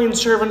suffering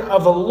servant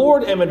of the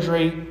Lord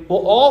imagery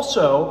will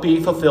also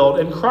be fulfilled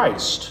in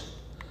Christ.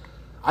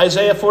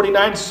 Isaiah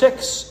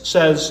 49:6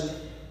 says,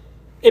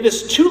 "It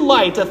is too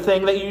light a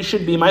thing that you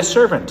should be my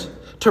servant,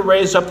 to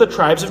raise up the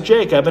tribes of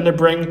Jacob and to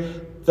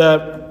bring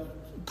the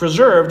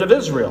preserved of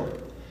Israel.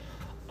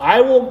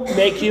 I will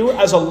make you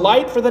as a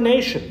light for the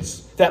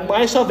nations, that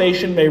my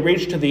salvation may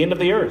reach to the end of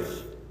the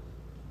earth."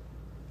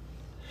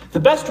 The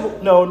best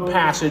known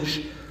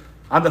passage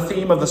on the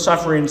theme of the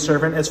suffering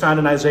servant is found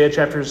in Isaiah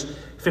chapters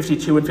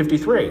 52 and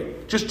 53.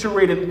 Just to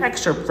read an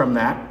excerpt from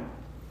that.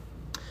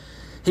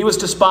 "He was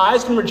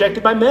despised and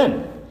rejected by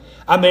men,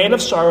 a man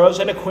of sorrows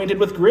and acquainted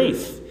with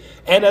grief.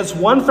 And as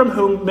one from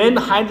whom men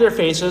hide their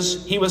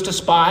faces, he was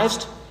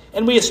despised,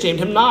 and we esteemed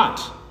him not.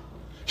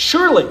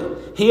 Surely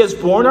he has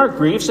borne our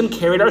griefs and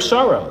carried our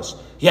sorrows.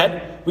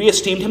 Yet we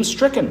esteemed him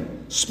stricken,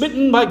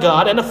 smitten by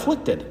God, and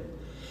afflicted.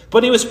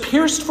 But he was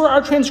pierced for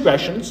our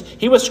transgressions,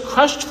 he was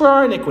crushed for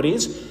our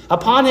iniquities.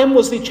 Upon him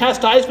was the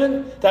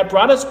chastisement that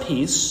brought us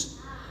peace,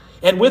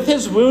 and with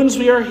his wounds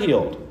we are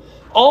healed.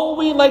 All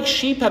we like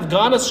sheep have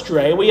gone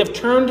astray, we have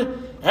turned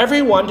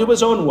every one to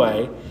his own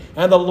way,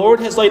 and the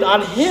Lord has laid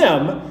on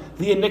him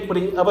the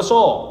iniquity of us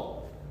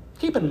all."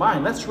 Keep in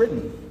mind, that's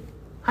written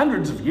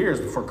hundreds of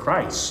years before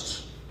Christ.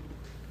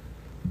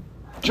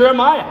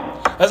 Jeremiah,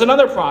 as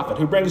another prophet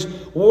who brings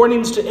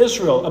warnings to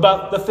Israel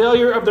about the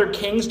failure of their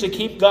kings to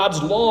keep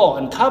God's law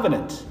and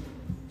covenant.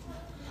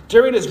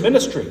 During his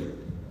ministry,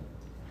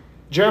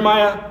 during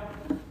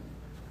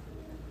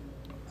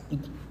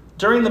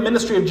the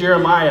ministry of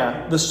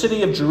Jeremiah, the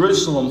city of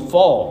Jerusalem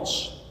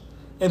falls,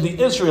 and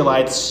the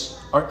Israelites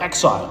are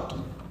exiled.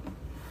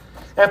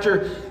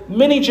 After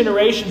many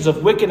generations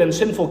of wicked and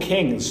sinful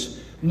kings,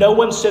 no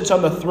one sits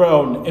on the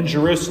throne in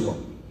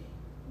Jerusalem.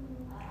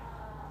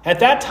 At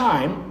that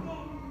time,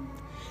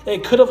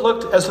 it could have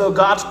looked as though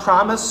God's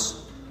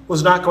promise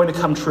was not going to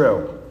come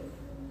true,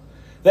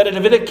 that a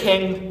Davidic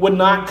king would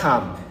not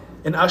come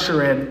and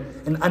usher in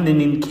an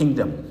unending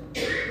kingdom.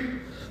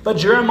 But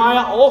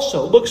Jeremiah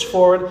also looks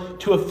forward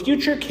to a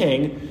future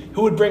king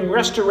who would bring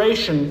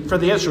restoration for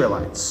the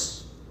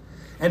Israelites.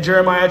 In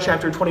Jeremiah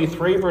chapter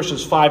 23,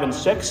 verses 5 and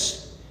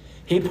 6,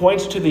 he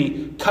points to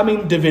the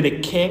coming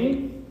Davidic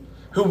king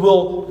who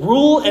will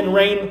rule and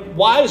reign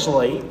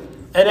wisely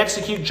and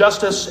execute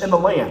justice in the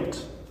land.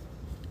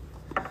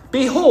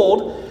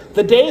 Behold,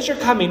 the days are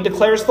coming,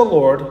 declares the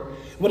Lord,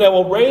 when I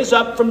will raise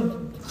up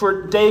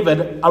for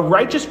David a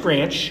righteous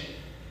branch,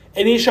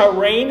 and he shall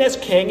reign as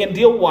king and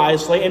deal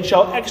wisely, and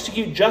shall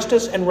execute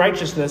justice and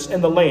righteousness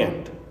in the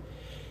land.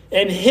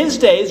 In his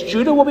days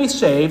Judah will be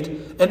saved,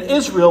 and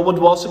Israel will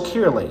dwell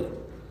securely.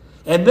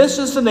 And this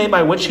is the name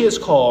by which he is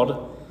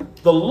called,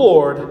 the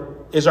Lord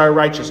is our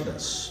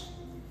righteousness.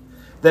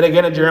 Then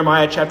again in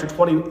Jeremiah chapter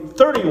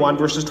 31,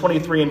 verses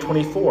 23 and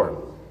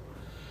 24.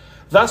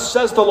 Thus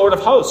says the Lord of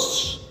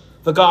hosts,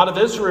 the God of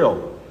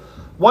Israel,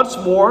 once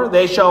more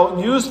they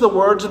shall use the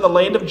words in the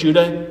land of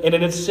Judah and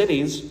in its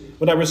cities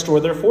when I restore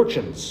their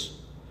fortunes.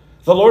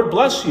 The Lord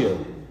bless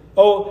you,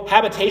 O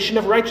habitation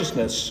of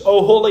righteousness,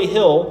 O holy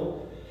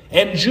hill,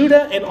 and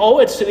Judah and all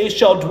its cities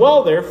shall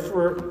dwell there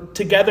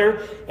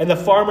together, and the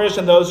farmers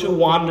and those who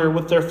wander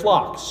with their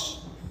flocks.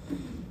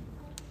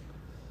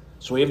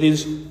 So we have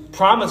these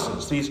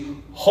promises, these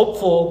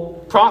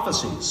hopeful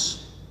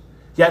prophecies.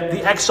 Yet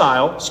the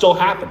exile still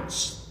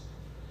happens.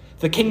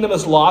 The kingdom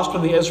is lost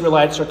when the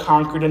Israelites are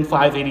conquered in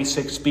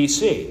 586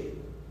 BC.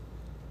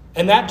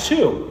 And that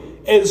too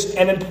is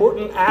an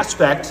important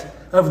aspect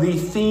of the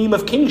theme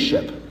of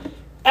kingship.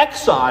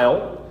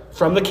 Exile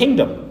from the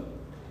kingdom.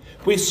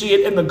 We see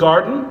it in the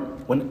garden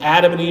when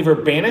Adam and Eve are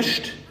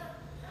banished.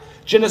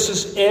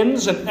 Genesis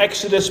ends and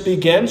Exodus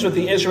begins with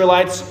the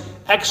Israelites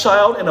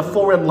exiled in a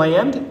foreign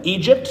land,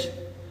 Egypt.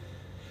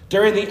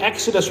 During the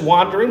Exodus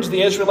wanderings,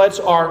 the Israelites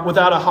are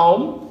without a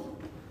home.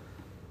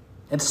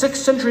 And 6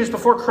 centuries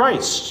before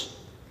Christ,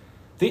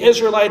 the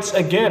Israelites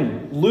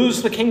again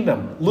lose the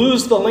kingdom,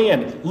 lose the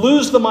land,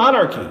 lose the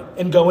monarchy,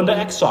 and go into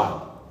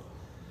exile.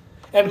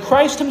 And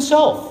Christ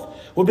himself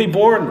would be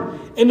born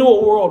into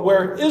a world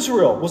where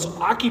Israel was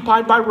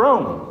occupied by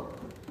Rome,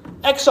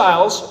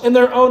 exiles in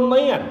their own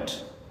land.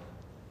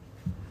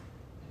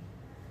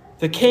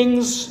 The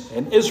kings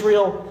in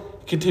Israel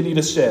continue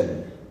to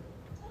sin.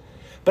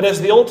 But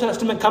as the Old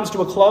Testament comes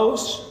to a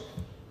close,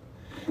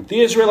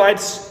 the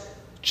Israelites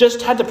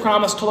just had the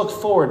promise to look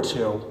forward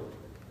to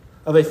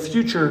of a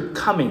future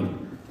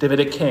coming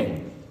Davidic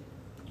king.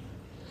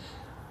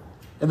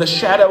 In the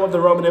shadow of the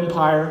Roman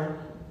Empire,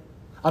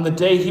 on the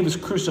day he was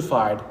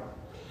crucified,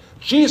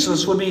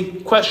 Jesus would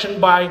be questioned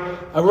by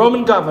a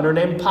Roman governor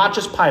named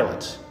Pontius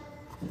Pilate.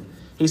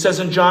 He says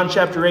in John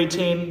chapter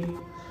 18,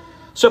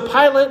 so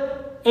Pilate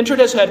entered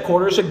his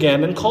headquarters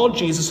again and called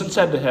Jesus and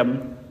said to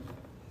him,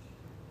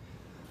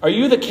 are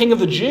you the king of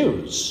the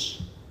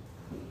Jews?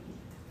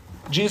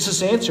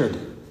 Jesus answered,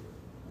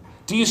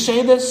 do you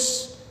say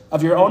this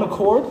of your own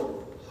accord,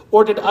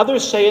 or did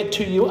others say it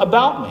to you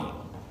about me?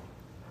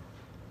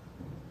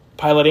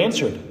 Pilate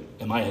answered,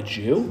 am I a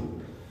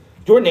Jew?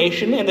 Your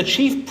nation and the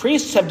chief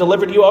priests have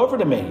delivered you over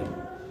to me.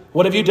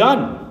 What have you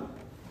done?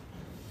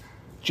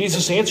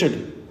 Jesus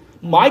answered,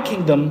 my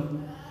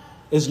kingdom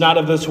is not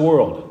of this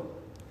world.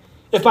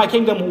 If my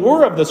kingdom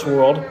were of this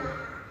world,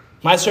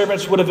 my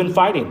servants would have been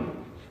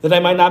fighting, that I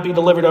might not be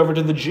delivered over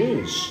to the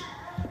Jews.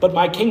 But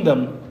my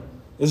kingdom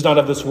is not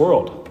of this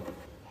world.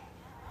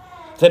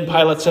 Then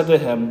Pilate said to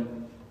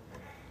him,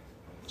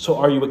 so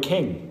are you a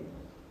king?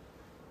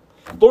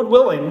 Lord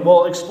willing,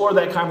 we'll explore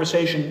that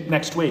conversation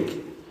next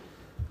week.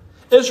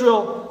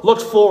 Israel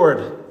looked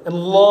forward and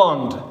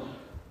longed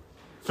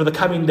for the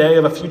coming day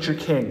of a future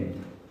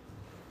king.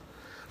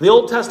 The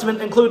Old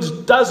Testament includes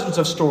dozens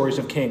of stories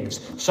of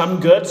kings, some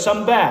good,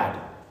 some bad,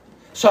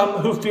 some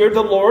who feared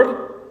the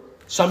Lord,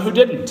 some who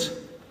didn't.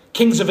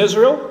 Kings of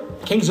Israel,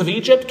 kings of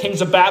Egypt, kings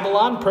of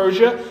Babylon,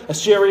 Persia,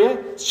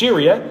 Assyria,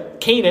 Syria,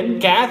 Canaan,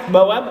 Gath,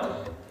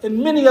 Moab, and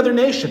many other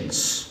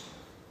nations.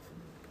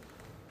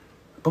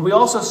 But we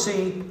also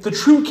see the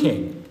true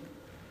king,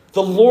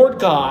 the Lord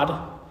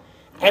God,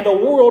 and a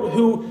world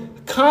who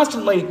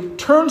constantly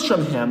turns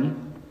from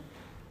him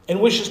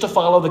and wishes to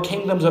follow the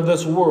kingdoms of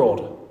this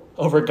world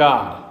over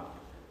God.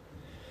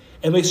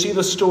 And we see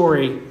the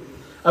story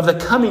of the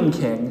coming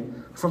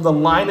king from the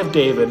line of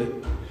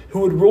David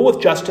who would rule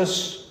with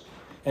justice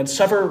and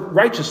suffer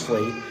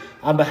righteously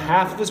on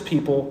behalf of his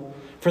people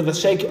for the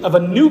sake of a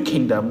new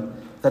kingdom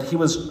that he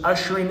was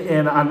ushering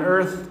in on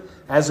earth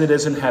as it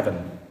is in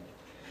heaven.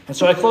 And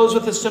so I close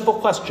with this simple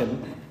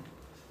question.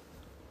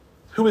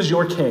 Who is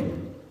your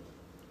king?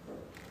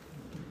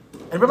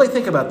 And really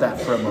think about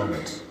that for a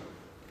moment.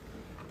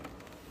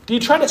 Do you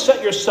try to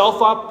set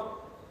yourself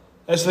up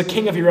as the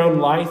king of your own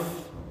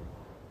life?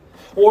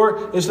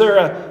 Or is there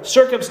a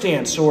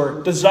circumstance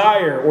or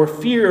desire or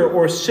fear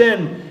or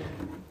sin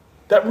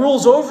that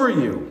rules over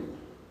you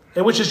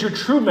And which is your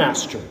true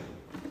master?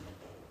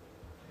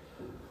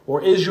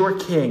 Or is your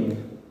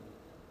king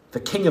the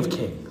King of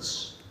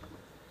Kings?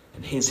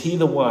 And is he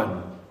the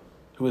one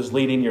who is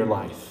leading your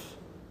life?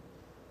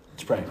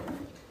 Let's pray.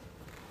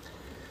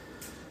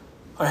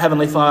 Our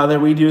Heavenly Father,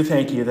 we do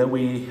thank you that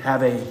we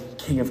have a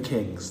King of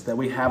Kings, that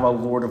we have a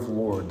Lord of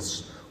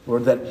Lords.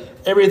 Lord, that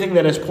everything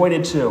that is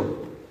pointed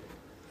to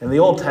in the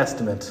Old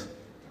Testament,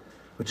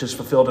 which is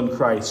fulfilled in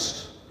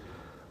Christ,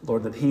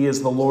 Lord, that he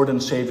is the Lord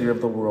and Savior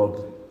of the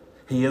world.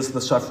 He is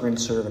the suffering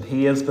servant.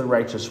 He is the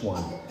righteous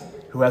one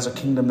who has a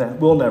kingdom that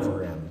will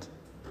never end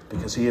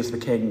because he is the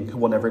King who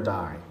will never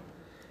die.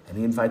 And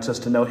he invites us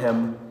to know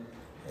him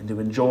and to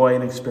enjoy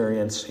and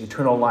experience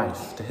eternal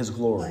life to his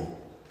glory.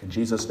 In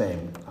Jesus'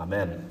 name,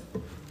 amen.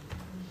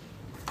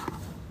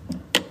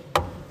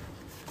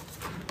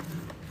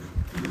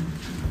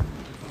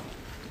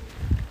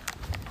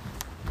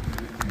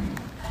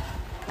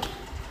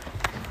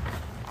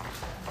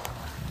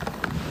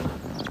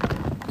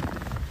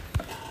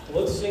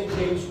 Let's sing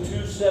page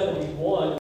 271.